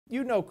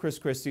you know Chris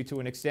Christie to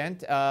an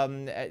extent.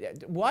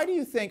 Why do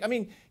you think, I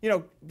mean, you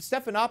know,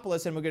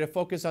 Stephanopoulos, and we're going to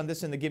focus on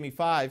this in the Gimme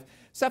 5,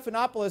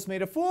 Stephanopoulos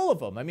made a fool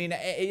of him. I mean,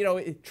 you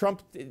know,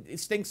 Trump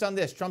stinks on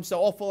this, Trump's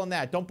awful on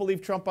that, don't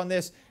believe Trump on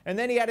this. And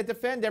then he had to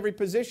defend every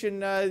position,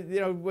 you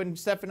know, when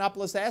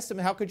Stephanopoulos asked him,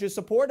 how could you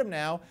support him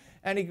now?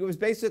 And he was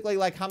basically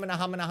like, hamina,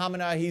 hamina,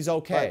 hamina, he's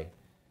okay. Right.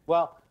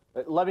 Well,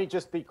 let me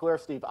just be clear,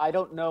 Steve. I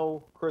don't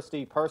know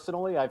Christie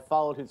personally. I've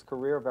followed his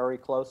career very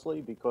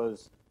closely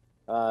because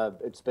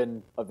it's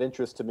been of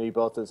interest to me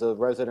both as a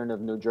resident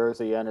of New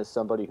Jersey and as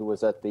somebody who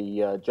was at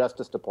the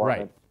Justice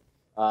Department.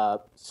 Right.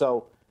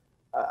 So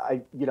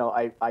I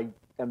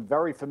am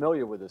very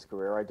familiar with his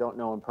career. I don't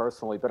know him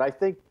personally, but I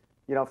think,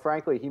 you know,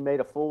 frankly, he made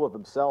a fool of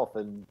himself,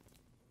 and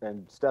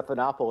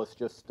Stephanopoulos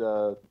just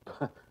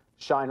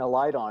shine a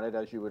light on it,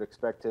 as you would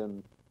expect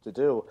him to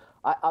do.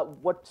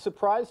 What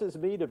surprises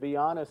me, to be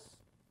honest,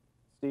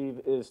 Steve,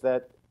 is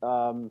that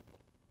a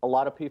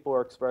lot of people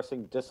are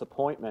expressing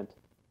disappointment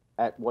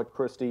at what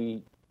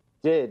Christie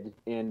did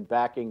in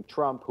backing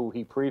Trump, who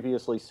he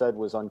previously said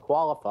was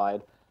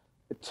unqualified.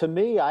 To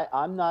me,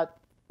 I'm not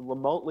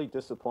remotely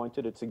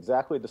disappointed. It's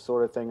exactly the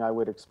sort of thing I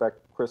would expect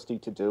Christie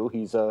to do.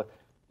 He's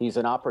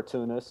an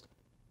opportunist.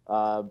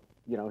 You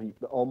know,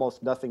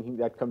 almost nothing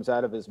that comes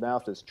out of his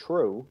mouth is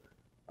true.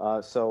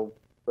 So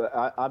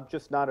I'm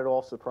just not at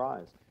all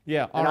surprised.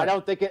 Yeah, and I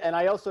don't think it. And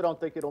I also don't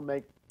think it'll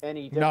make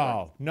any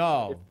difference.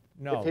 No.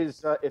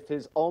 If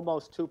his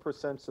almost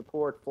 2%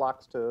 support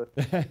flocks to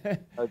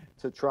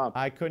Trump.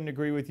 I couldn't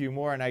agree with you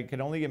more, and I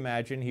can only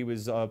imagine he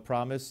was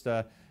promised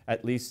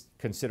at least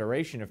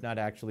consideration, if not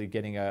actually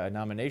getting a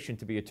nomination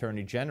to be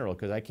Attorney General,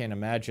 because I can't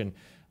imagine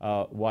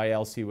why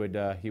else he would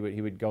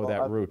go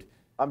that route.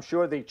 I'm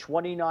sure the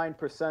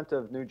 29%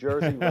 of New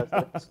Jersey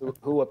residents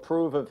who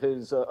approve of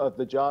his of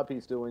the job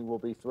he's doing will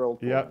be thrilled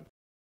for him.